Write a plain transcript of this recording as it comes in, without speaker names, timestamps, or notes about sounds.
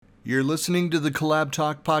You're listening to the Collab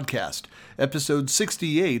Talk podcast, episode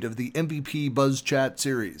 68 of the MVPbuzzChat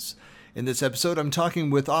series. In this episode, I'm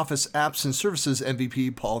talking with Office Apps and Services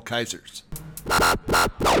MVP Paul Keijzers.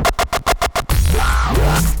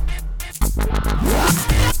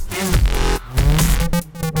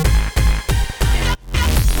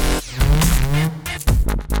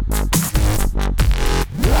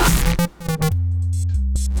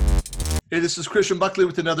 Hey, this is Christian Buckley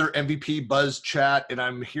with another MVP Buzz Chat, and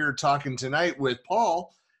I'm here talking tonight with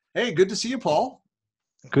Paul. Hey, good to see you, Paul.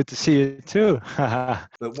 Good to see you too.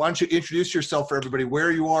 But why don't you introduce yourself for everybody,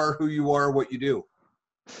 where you are, who you are, what you do?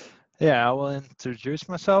 Yeah, I will introduce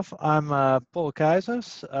myself. I'm Paul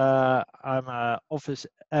Keijzers. I'm Office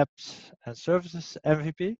Apps and Services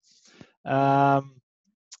MVP.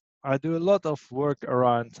 I do a lot of work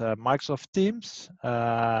around Microsoft Teams,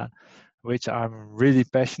 which I'm really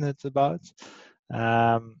passionate about.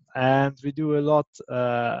 And we do a lot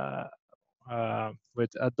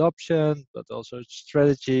with adoption, but also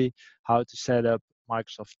strategy, how to set up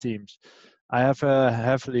Microsoft Teams. I have a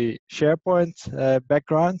heavily SharePoint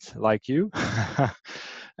background, like you.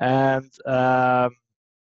 And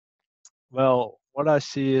well, what I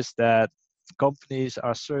see is that companies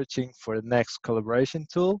are searching for the next collaboration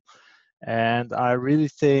tool. And I really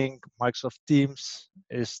think Microsoft Teams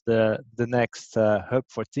is the next hub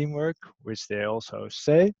for teamwork, which they also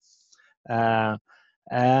say. Uh,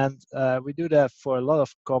 and we do that for a lot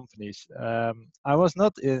of companies. I was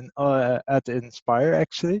not at Inspire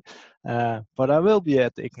actually, but I will be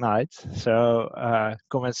at Ignite. So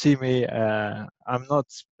come and see me. I'm not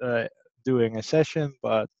doing a session,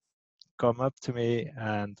 but come up to me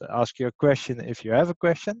and ask your question if you have a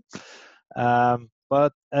question.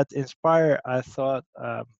 But at Inspire, I thought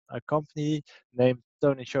a company named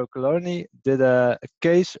Tony Chocoloni did a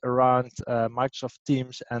case around Microsoft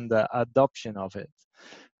Teams and the adoption of it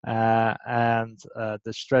and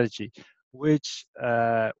the strategy, which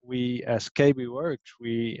we as KB Works,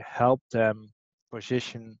 we helped them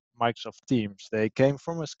position Microsoft Teams. They came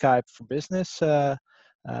from a Skype for Business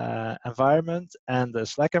environment and a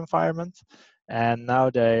Slack environment, and now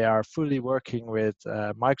they are fully working with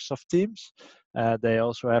Microsoft Teams. They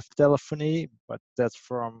also have telephony, but that's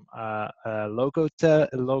from a local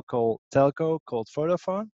telco called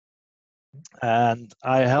Vodafone. And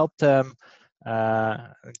I helped them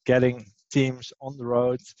getting teams on the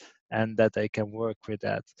road and that they can work with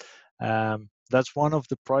that. That's one of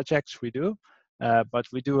the projects we do, but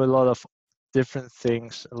we do a lot of different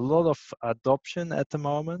things, a lot of adoption at the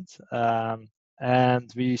moment.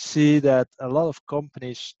 And we see that a lot of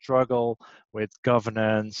companies struggle with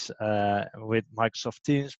governance, with Microsoft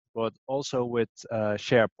Teams, but also with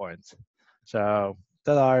SharePoint. So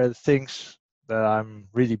that are the things that I'm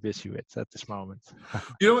really busy with at this moment.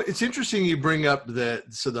 You know, it's interesting you bring up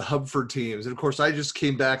the hub for teams, and of course, I just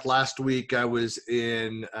came back last week. I was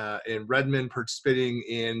in Redmond participating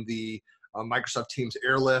in the Microsoft Teams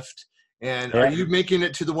Airlift. And Yeah. Are you making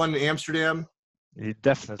it to the one in Amsterdam?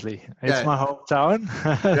 Definitely, it's my hometown.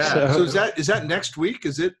 Yeah. So is that next week?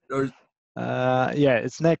 Is it or? Yeah,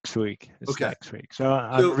 it's next week. It's okay. Next week. So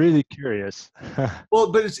I'm really curious.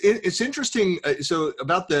 Well, but it's interesting. So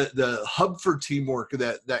about the hub for teamwork,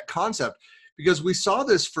 that concept, because we saw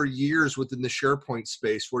this for years within the SharePoint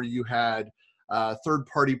space, where you had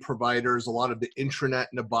third-party providers, a lot of the intranet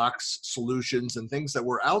in a box solutions and things that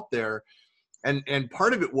were out there, and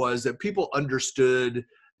part of it was that people understood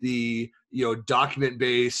the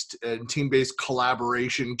document-based and team-based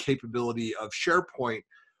collaboration capability of SharePoint,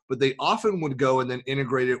 but they often would go and then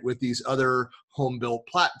integrate it with these other home-built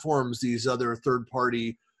platforms, these other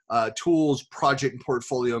third-party tools, project and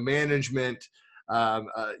portfolio management,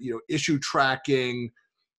 issue tracking,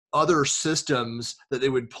 other systems that they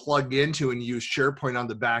would plug into and use SharePoint on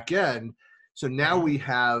the back end. So now we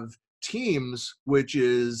have Teams, which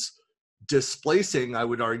is displacing, I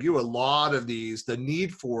would argue, the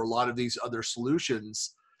need for a lot of these other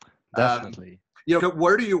solutions. Definitely.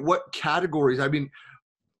 What categories? I mean,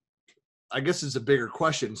 I guess it's a bigger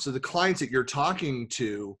question. So the clients that you're talking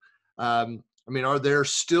to, are there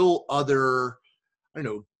still other,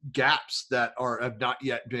 gaps that have not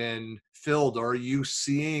yet been filled? Or are you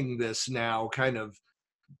seeing this now kind of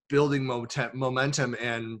building momentum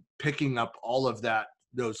and picking up all of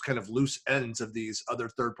those kind of loose ends of these other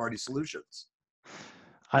third-party solutions?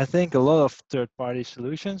 I think a lot of third-party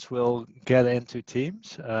solutions will get into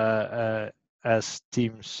Teams as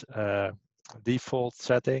Teams default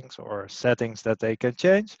settings or settings that they can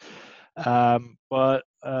change. But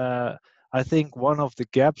I think one of the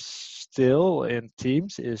gaps still in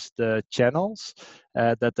Teams is the channels,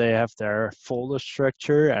 that they have their folder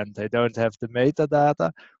structure and they don't have the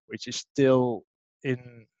metadata, which is still,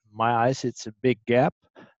 in my eyes, it's a big gap,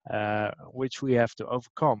 which we have to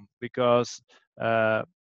overcome, because a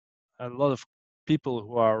lot of people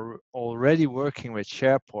who are already working with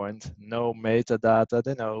SharePoint know metadata,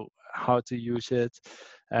 they know how to use it.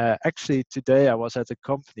 Actually, today I was at a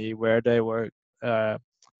company where they were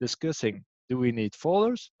discussing, do we need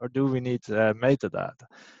folders or do we need metadata?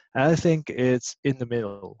 And I think it's in the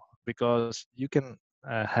middle, because you can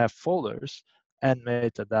have folders and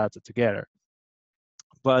metadata together.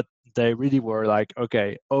 But they really were like,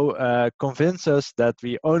 okay, convince us that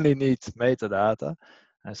we only need metadata.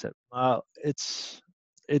 I said, well,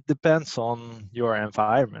 it depends on your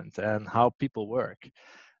environment and how people work.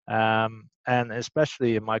 And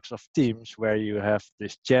especially in Microsoft Teams, where you have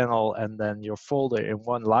this channel and then your folder in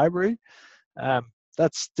one library,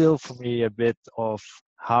 that's still for me a bit of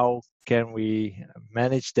how can we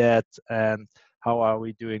manage that, and how are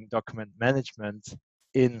we doing document management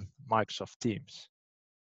in Microsoft Teams.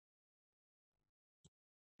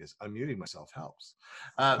 Yes, unmuting myself helps.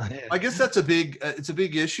 I guess that's it's a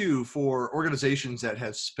big issue for organizations that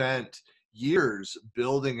have spent years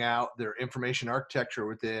building out their information architecture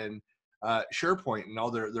within SharePoint and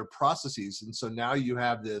all their processes. And so now you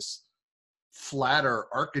have this flatter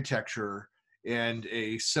architecture and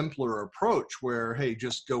a simpler approach where, hey,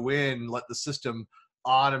 just go in, let the system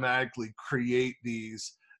automatically create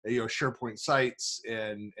these, SharePoint sites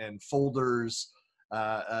and folders,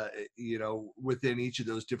 within each of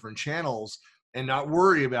those different channels, and not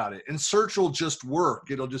worry about it. And search will just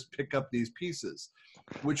work. It'll just pick up these pieces,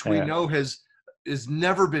 which we know has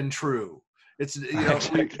never been true. It's,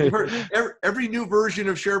 Exactly. every new version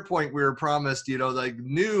of SharePoint, we were promised, like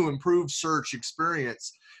new improved search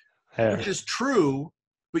experience, which is true,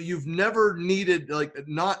 but you've never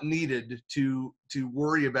not needed to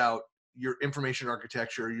worry about your information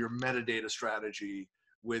architecture, your metadata strategy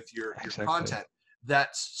with your content.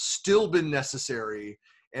 That's still been necessary.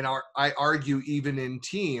 And I argue even in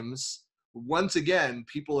Teams, once again,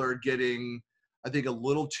 people are getting, I think, a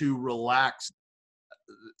little too relaxed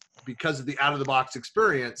because of the out-of-the-box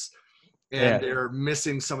experience, and they're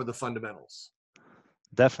missing some of the fundamentals.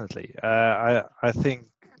 Definitely. I think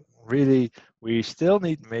really we still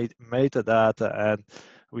need metadata, and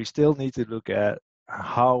we still need to look at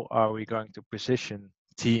how are we going to position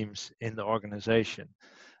teams in the organization.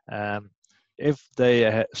 If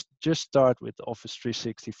they just start with Office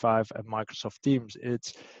 365 and Microsoft Teams,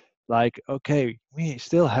 it's like, okay, we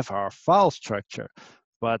still have our file structure,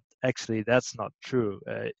 but actually that's not true.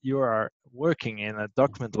 You are working in a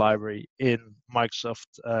document library in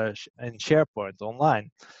Microsoft in SharePoint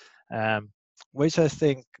online, which I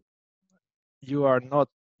think you are not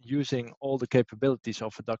using all the capabilities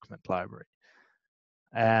of a document library.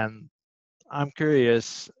 And I'm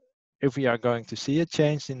curious if we are going to see a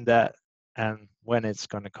change in that and when it's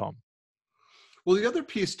going to come. Well, the other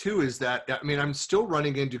piece too is that, I mean, I'm still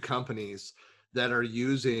running into companies that are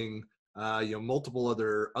using multiple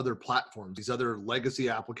other platforms, these other legacy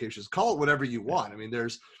applications. Call it whatever you want. I mean,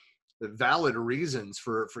 there's valid reasons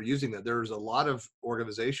for using that. There's a lot of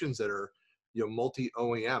organizations that are multi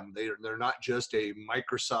OEM. They're not just a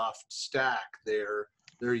Microsoft stack. They're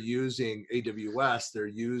using AWS. They're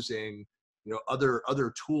using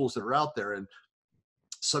other tools that are out there, and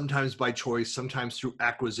sometimes by choice, sometimes through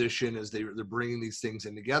acquisition, as they're bringing these things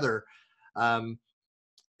in together. And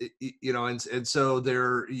so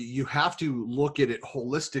you have to look at it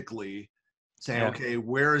holistically, saying, okay,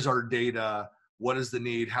 where is our data? What is the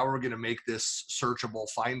need? How are we going to make this searchable,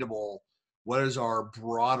 findable? What is our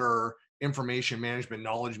broader information management,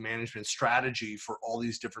 knowledge management strategy for all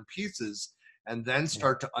these different pieces? And then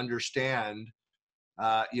start to understand,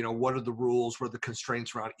 what are the rules, what are the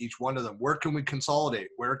constraints around each one of them? Where can we consolidate?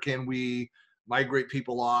 Where can we migrate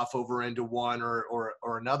people off over into one or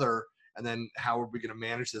another? And then how are we going to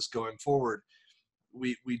manage this going forward?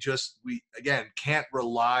 We again can't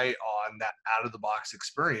rely on that out of the box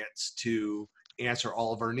experience to answer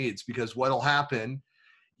all of our needs, because what'll happen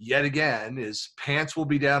yet again is pants will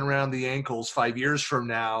be down around the ankles 5 years from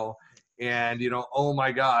now, and oh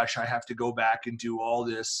my gosh, I have to go back and do all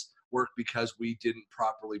this work because we didn't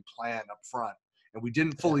properly plan up front and we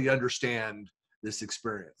didn't fully understand this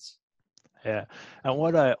experience. Yeah, and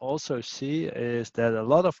what I also see is that a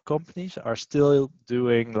lot of companies are still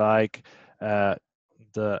doing like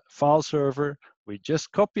the file server. We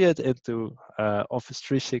just copy it into Office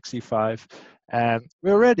 365, and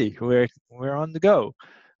we're ready. We're on the go.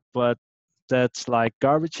 But that's like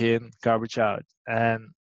garbage in, garbage out, and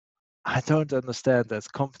I don't understand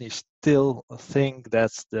that companies still think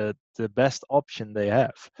that's the best option they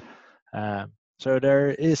have. So there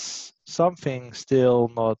is something still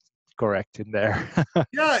not correct in there.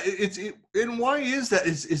 Yeah, and why is that?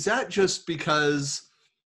 Is that just because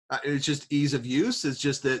it's just ease of use? It's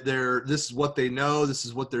just that this is what they know, this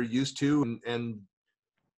is what they're used to, and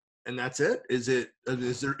that's it. Is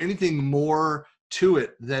there anything more to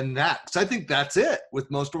it than that? Because I think that's it with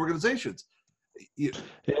most organizations. You,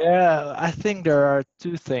 Yeah, I think there are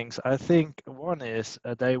two things. I think one is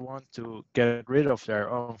they want to get rid of their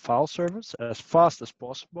own file servers as fast as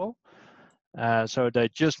possible. So they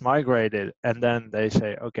just migrate it and then they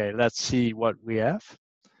say, okay, let's see what we have,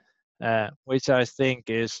 which I think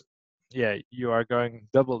is, yeah, you are going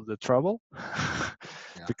double the trouble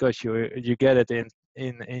yeah. because you get it in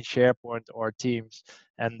SharePoint or Teams,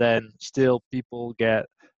 and then still people get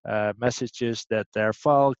messages that their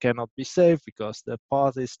file cannot be saved because the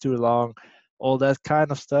path is too long, all that kind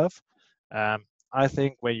of stuff. Um, I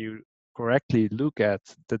think when you correctly look at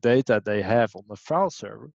the data they have on the file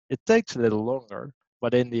server, it takes a little longer,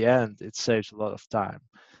 but in the end, it saves a lot of time.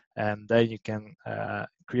 And then you can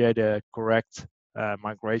create a correct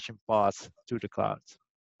migration path to the cloud.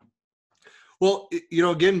 Well,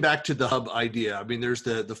 again, back to the hub idea. I mean, there's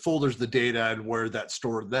the folders, the data, and where that's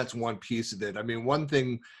stored. That's one piece of it. I mean, one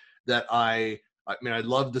thing that I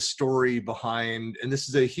love the story behind, and this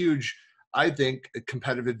is a huge, I think, a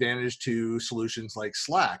competitive advantage to solutions like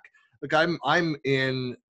Slack. Like I'm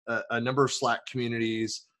in a number of Slack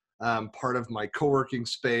communities, part of my co-working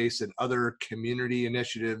space and other community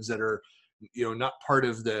initiatives that are, not part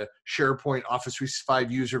of the SharePoint Office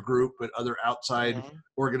 365 user group, but other outside Mm-hmm.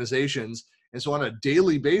 organizations. And so on a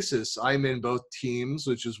daily basis, I'm in both Teams,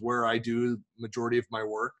 which is where I do majority of my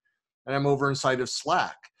work, and I'm over inside of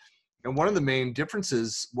Slack. And one of the main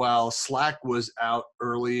differences, while Slack was out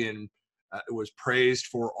early and it was praised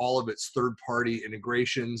for all of its third-party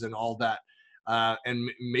integrations and all that,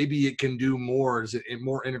 and maybe it can do more,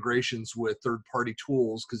 more integrations with third-party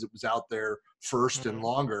tools because it was out there first and Mm-hmm.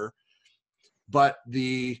 longer. But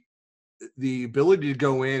the ability to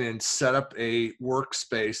go in and set up a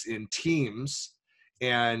workspace in Teams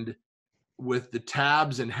and with the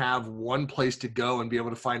tabs and have one place to go and be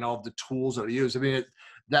able to find all of the tools that I use. I mean,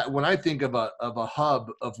 that when I think of a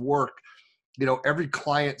hub of work, every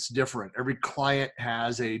client's different. Every client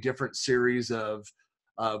has a different series of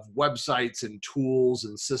websites and tools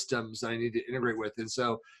and systems that I need to integrate with. And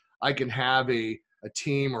so I can have a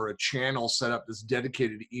team or a channel set up that's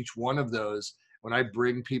dedicated to each one of those. When I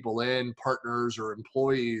bring people in, partners or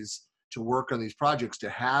employees to work on these projects, to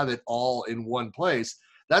have it all in one place.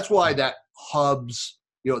 That's why that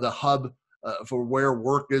the hub for where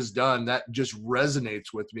work is done, that just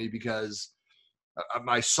resonates with me because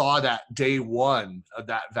I saw that day one of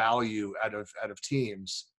that value out of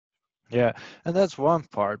Teams. Yeah, and that's one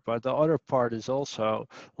part, but the other part is also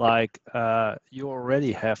like you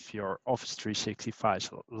already have your Office 365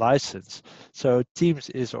 license, so Teams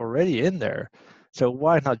is already in there, so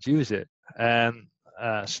why not use it? And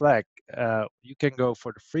Slack, you can go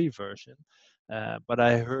for the free version, but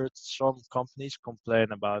I heard some companies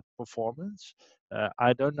complain about performance.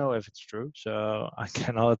 I don't know if it's true, so I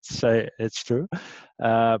cannot say it's true,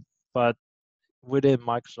 uh, but within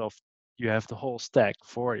Microsoft, you have the whole stack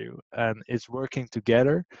for you, and it's working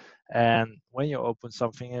together. And when you open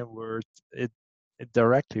something in Word, it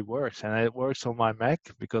directly works, and it works on my Mac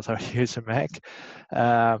because I use a Mac,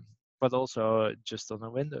 but also just on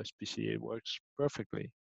a Windows PC, it works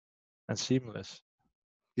perfectly and seamless.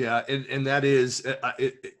 Yeah, and that is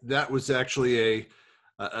that was actually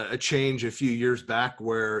a change a few years back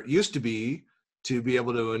where it used to be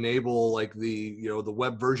able to enable like the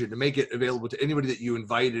web version to make it available to anybody that you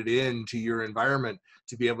invited into your environment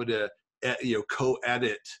to be able to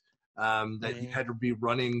co-edit, that you Mhm. had to be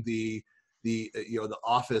running the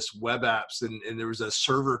Office web apps, and there was a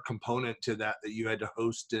server component to that you had to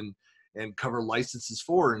host and cover licenses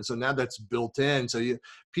for. And so now that's built in. So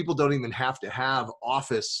people don't even have to have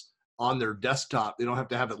Office on their desktop. They don't have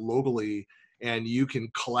to have it locally, and you can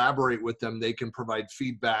collaborate with them. They can provide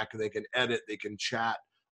feedback, they can edit, they can chat,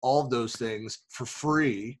 all of those things for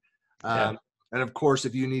free. Yeah, And of course,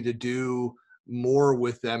 if you need to do more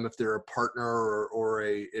with them, if they're a partner or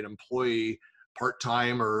an employee,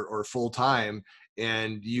 part-time or full-time,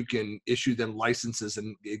 and you can issue them licenses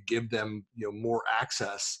and give them more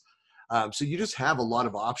access. So you just have a lot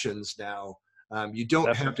of options now. You don't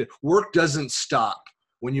have definitely. to, work doesn't stop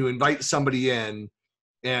when you invite somebody in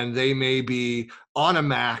and they may be on a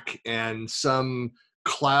Mac and some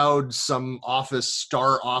Star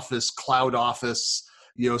Office, Cloud Office,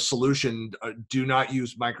 solution, do not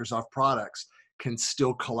use Microsoft products, can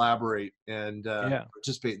still collaborate and Yeah.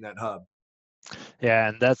 participate in that hub. Yeah,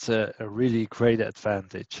 and that's a really great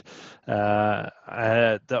advantage.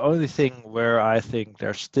 The only thing where I think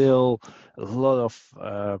there's still a lot of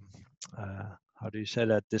how do you say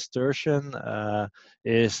that, distortion,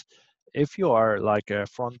 is if you are like a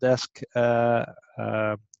front desk uh,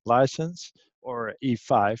 license or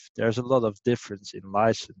E5, there's a lot of difference in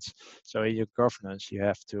license. So in your governance, you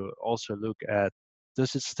have to also look at,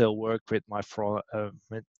 does it still work with my front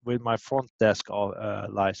desk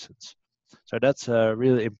license? So that's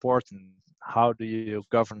really important. How do you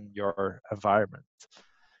govern your environment?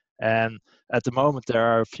 And at the moment, there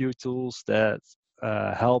are a few tools that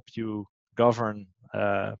help you govern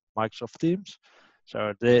Microsoft Teams.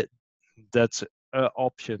 So that's an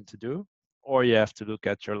option to do, or you have to look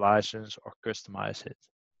at your license or customize it.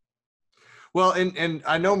 Well, and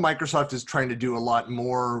I know Microsoft is trying to do a lot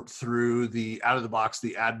more through the out of the box,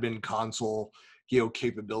 the admin console,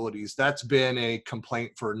 capabilities. That's been a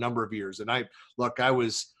complaint for a number of years. And I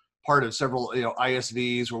was part of several,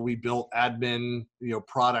 ISVs where we built admin,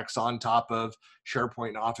 products on top of SharePoint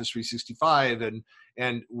and Office 365.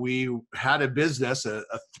 And we had a business, a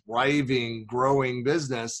thriving, growing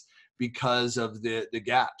business because of the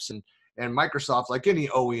gaps. And Microsoft, like any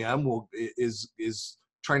OEM, is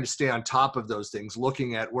trying to stay on top of those things,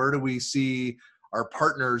 looking at where do we see our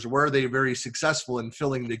partners, where are they very successful in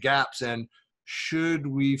filling the gaps, and should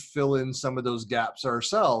we fill in some of those gaps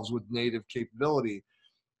ourselves with native capability?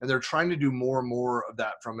 And they're trying to do more and more of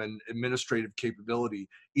that from an administrative capability,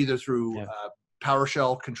 either through Yeah.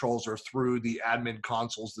 PowerShell controls or through the admin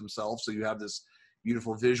consoles themselves. So you have this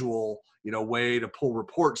beautiful visual, way to pull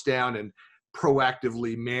reports down and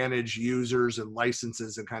proactively manage users and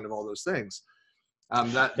licenses and kind of all those things.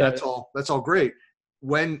 Yeah. That's all great.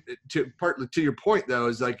 When partly to your point though,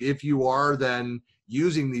 is like if you are then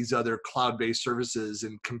using these other cloud-based services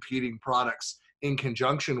and competing products in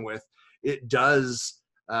conjunction with, it does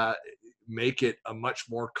make it a much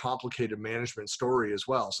more complicated management story as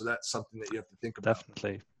well. So that's something that you have to think about.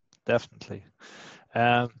 Definitely.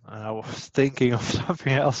 And I was thinking of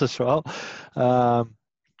something else as well. Um,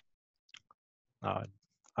 no,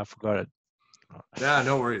 I forgot it. Yeah,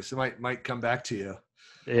 no worries. It might come back to you.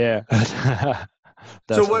 Yeah.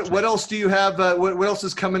 So Definitely. what else do you have? What else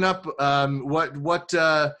is coming up? What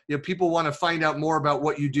people want to find out more about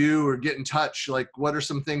what you do or get in touch. Like, what are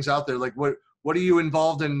some things out there? Like, what are you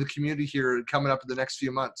involved in the community here coming up in the next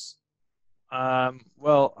few months?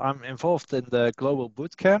 Well, I'm involved in the Global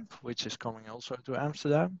Bootcamp, which is coming also to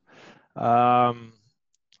Amsterdam. Um,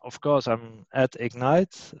 of course, I'm at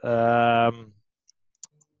Ignite,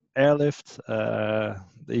 Airlift, the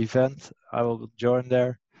event. I will join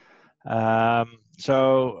there.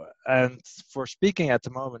 And for speaking at the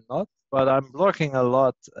moment, not, but I'm blogging a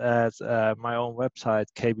lot at my own website,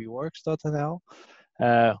 kbworks.nl,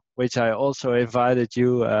 which I also invited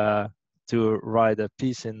you to write a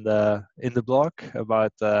piece in the blog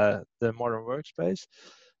about the modern workspace.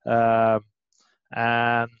 Um,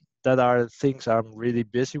 and that are things I'm really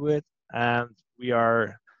busy with. And we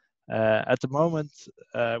are at the moment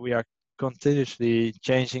we are continuously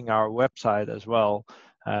changing our website as well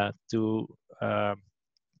to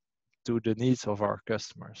the needs of our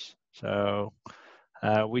customers. So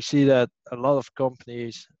we see that a lot of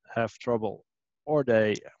companies have trouble, or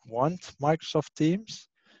they want Microsoft Teams,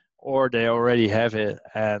 or they already have it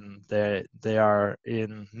and they are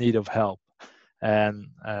in need of help. And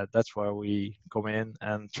that's where we come in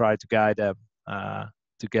and try to guide them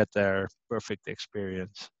to get their perfect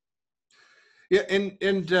experience. Yeah, and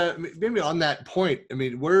maybe on that point, I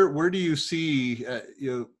mean, where do you see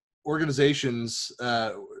organizations?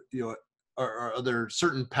 Are there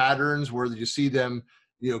certain patterns where you see them,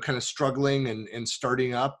 kind of struggling and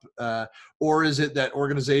starting up, or is it that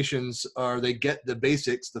organizations they get the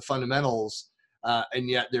basics, the fundamentals, and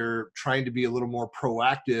yet they're trying to be a little more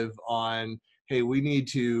proactive on, hey, we need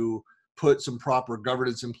to put some proper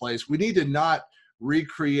governance in place. We need to not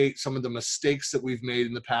recreate some of the mistakes that we've made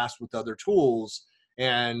in the past with other tools,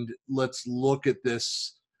 and let's look at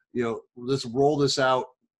this, let's roll this out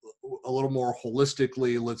a little more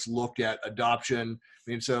holistically. Let's look at adoption.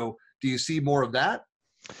 I mean, so do you see more of that?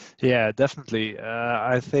 Yeah, definitely.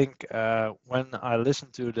 I think when I listen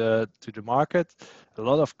to the market, a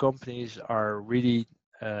lot of companies are really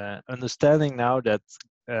understanding now that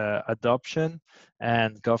adoption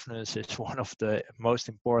and governance is one of the most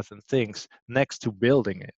important things next to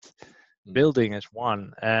building it. Building is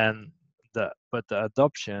one, and but the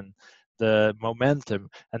adoption, the momentum,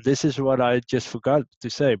 and this is what I just forgot to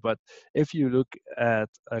say. But if you look at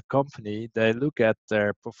a company, they look at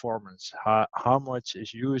their performance, how much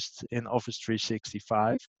is used in Office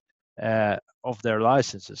 365, of their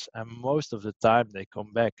licenses, and most of the time they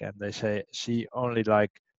come back and they see only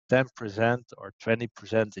like 10% or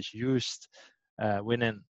 20% is used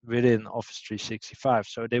within Office 365.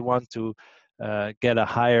 So they want to get a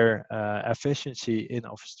higher efficiency in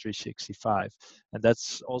Office 365, and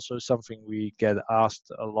that's also something we get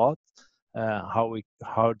asked a lot. How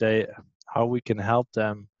we can help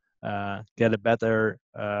them get a better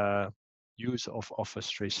use of Office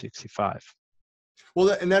 365. Well,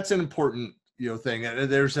 and that's an important thing, and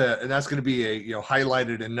that's going to be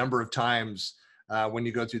highlighted a number of times when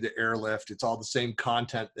you go through the airlift. It's all the same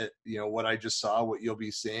content that what I just saw, what you'll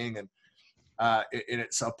be seeing, and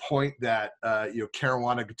it's a point that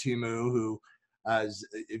Caruana Gatimu, who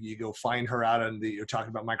if you go find her out on you're talking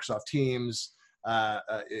about Microsoft Teams,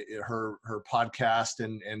 her podcast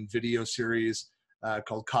and video series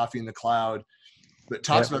called Coffee in the Cloud, but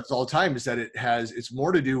talks about this all the time, is that it's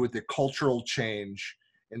more to do with the cultural change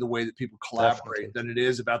in the way that people collaborate than it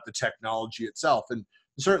is about the technology itself. And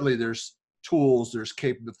certainly there's tools, there's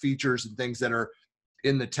capable features and things that are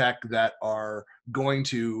in the tech that are going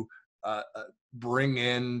to bring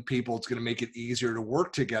in people. It's going to make it easier to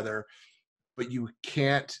work together, but you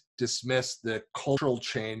can't dismiss the cultural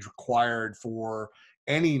change required for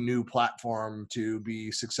any new platform to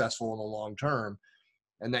be successful in the long term,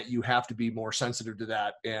 and that you have to be more sensitive to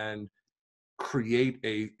that and create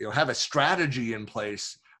have a strategy in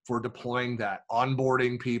place for deploying that,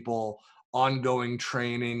 onboarding people, ongoing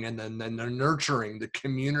training, and then the nurturing, the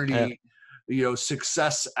community,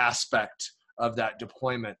 success aspect of that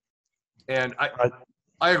deployment. And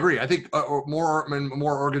I agree. I think more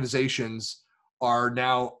organizations are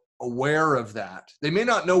now aware of that. They may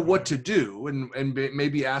not know what to do and may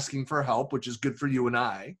be asking for help, which is good for you and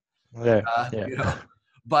I.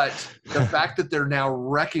 But the fact that they're now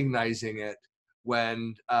recognizing it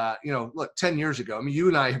when, look, 10 years ago, I mean, you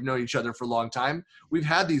and I have known each other for a long time. We've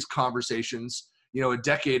had these conversations, a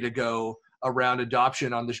decade ago around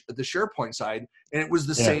adoption on the SharePoint side, and it was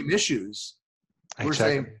the same issues. We're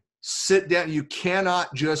saying, sit down. You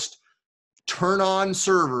cannot just turn on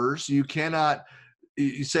servers. You cannot,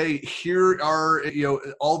 you say, here are,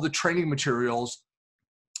 all the training materials,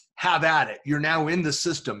 have at it. You're now in the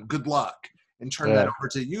system. Good luck. And turn that over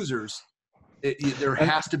to users. There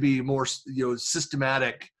has to be more,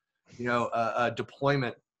 systematic,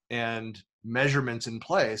 deployment and measurements in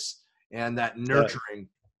place, and that nurturing.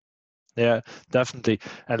 Yeah, definitely.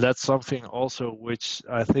 And that's something also which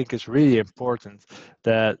I think is really important,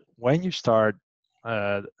 that when you start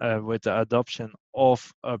with the adoption of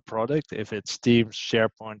a product, if it's Teams,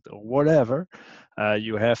 SharePoint, or whatever,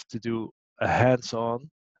 you have to do a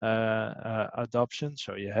hands-on adoption.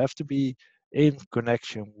 So you have to be in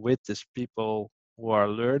connection with these people who are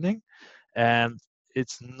learning. And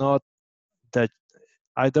it's not that,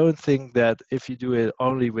 I don't think that if you do it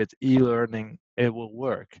only with e-learning, it will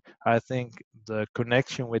work. I think the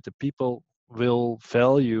connection with the people will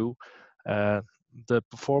value the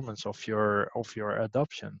performance of your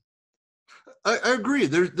adoption. I agree.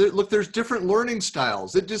 Look, there's different learning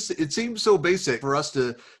styles. It seems so basic for us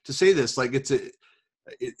to say this, like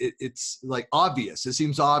it's like obvious. It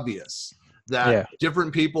seems obvious that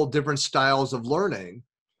different people, different styles of learning,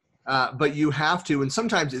 but you have to, and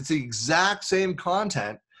sometimes it's the exact same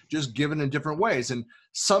content, just given in different ways. And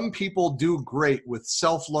some people do great with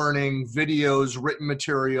self-learning, videos, written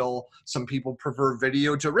material. Some people prefer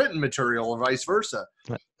video to written material, or vice versa.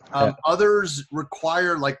 Others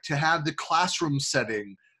require to have the classroom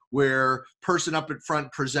setting where person up at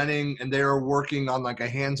front presenting and they're working on a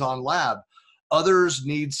hands-on lab. Others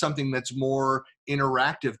need something that's more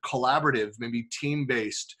interactive, collaborative, maybe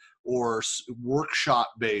team-based or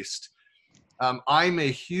workshop-based. I'm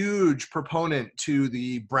a huge proponent to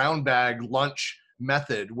the brown bag lunch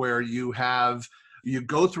method, where you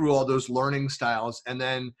go through all those learning styles and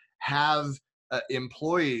then have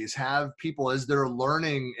employees, have people, as they're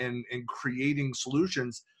learning and creating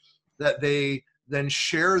solutions, that they then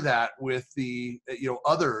share that with the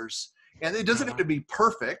others. And it doesn't have to be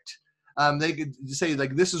perfect. They could say,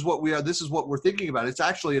 this is what we are, this is what we're thinking about. It's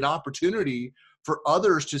actually an opportunity for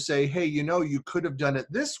others to say, hey, you could have done it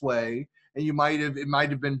this way, and it might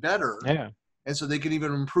have been better. Yeah. And so they can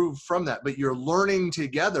even improve from that. But you're learning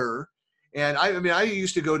together. And I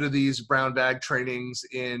used to go to these brown bag trainings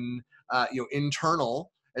in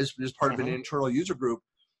internal, as part of an internal user group,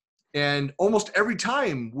 and almost every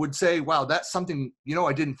time would say, wow, that's something,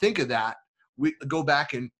 I didn't think of that. We go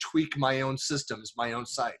back and tweak my own systems, my own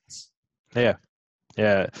sites. Yeah.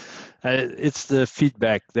 It's the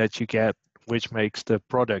feedback that you get which makes the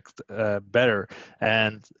product better,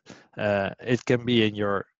 and it can be in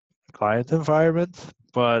your client environment,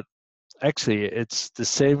 but actually, it's the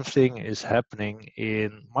same thing is happening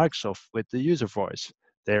in Microsoft with the user voice.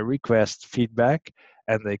 They request feedback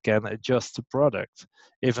and they can adjust the product.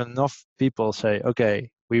 If enough people say, okay,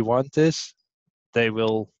 we want this, they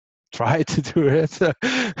will try to do it.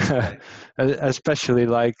 Right. Especially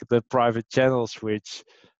like the private channels, which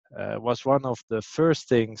was one of the first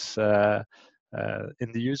things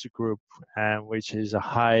in the user group, and which is a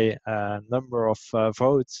high number of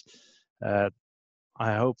votes. Uh,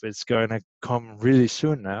 I hope it's going to come really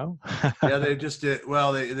soon now. Yeah, they just did.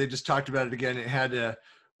 Well, they just talked about it again. It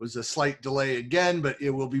was a slight delay again, but it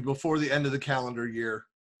will be before the end of the calendar year.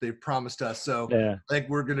 They promised us. So Yeah. I think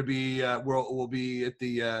we're going to be we'll be at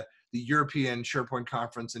the European SharePoint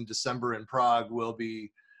conference in December in Prague. We'll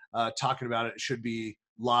be talking about it. It should be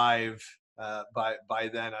live by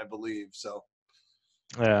then, I believe. So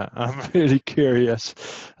Yeah, I'm really curious.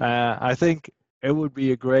 I think it would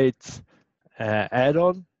be a great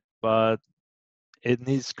add-on, but it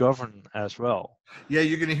needs govern as well. yeah,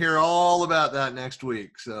 you're going to hear all about that next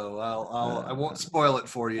week. So I won't spoil it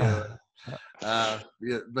for you. Yeah,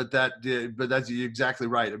 but that's you're exactly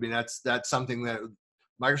right. I mean, that's something that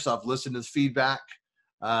Microsoft listened to the feedback.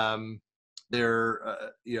 There,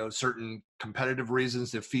 certain competitive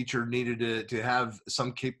reasons the feature needed to have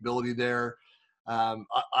some capability there.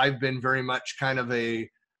 I've been very much kind of a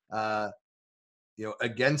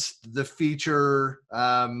against the feature.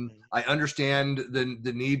 I understand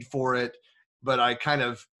the need for it, but I kind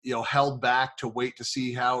of held back to wait to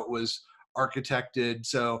see how it was architected.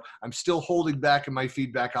 So I'm still holding back in my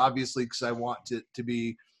feedback, obviously, because I want it to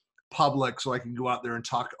be public so I can go out there and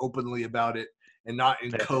talk openly about it and not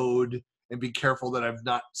in Yeah, code and be careful that I've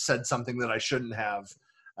not said something that I shouldn't have.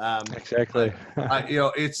 exactly.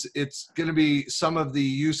 It's going to be some of the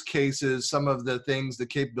use cases, some of the things, the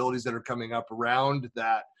capabilities that are coming up around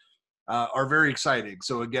that are very exciting.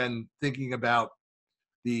 So again, thinking about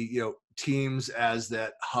the Teams as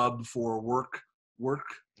that hub for work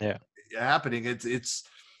Yeah, happening, it's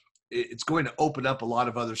going to open up a lot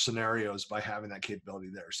of other scenarios by having that capability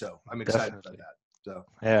there. So I'm excited definitely. about that. So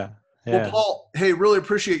Yeah, well, yeah. Paul, hey, really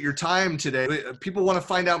appreciate your time today. People want to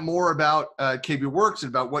find out more about KB Works and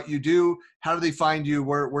about what you do. How do they find you?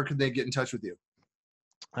 Where can they get in touch with you?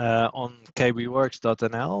 On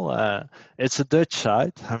kbworks.nl. It's a Dutch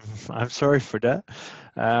site. I'm sorry for that.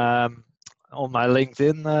 On my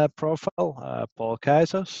LinkedIn profile, Paul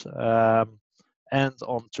Keijzers, and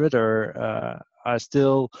on Twitter, I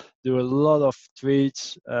still do a lot of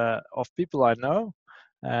tweets of people I know,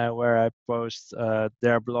 where I post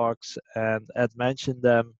their blogs and mention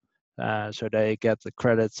them, so they get the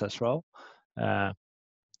credits as well.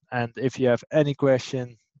 And if you have any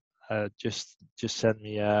question, just send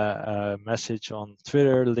me a message on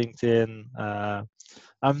Twitter, LinkedIn.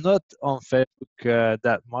 I'm not on Facebook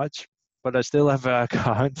that much, but I still have an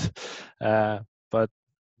account. But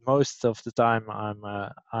most of the time, I'm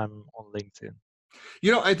on LinkedIn.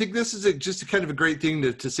 I think this is just a kind of a great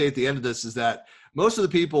thing to say at the end of this is that most of the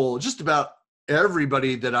people, just about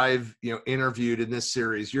everybody that I've interviewed in this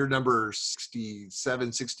series, you're number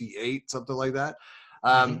 67, 68, something like that.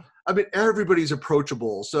 I mean, everybody's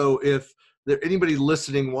approachable. So if anybody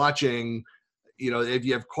listening, watching, if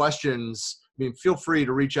you have questions, I mean, feel free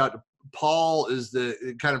to reach out to Paul. Is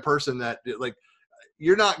the kind of person that like,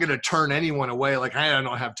 you're not going to turn anyone away. Like, I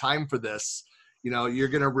don't have time for this. You're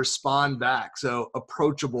going to respond back. So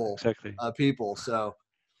approachable Exactly. people. So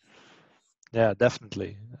yeah,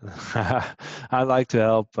 definitely. I like to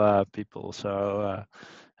help people. So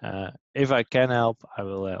if I can help, I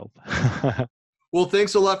will help. well,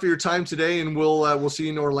 thanks a lot for your time today, and we'll see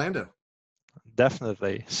you in Orlando.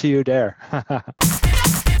 Definitely. See you there.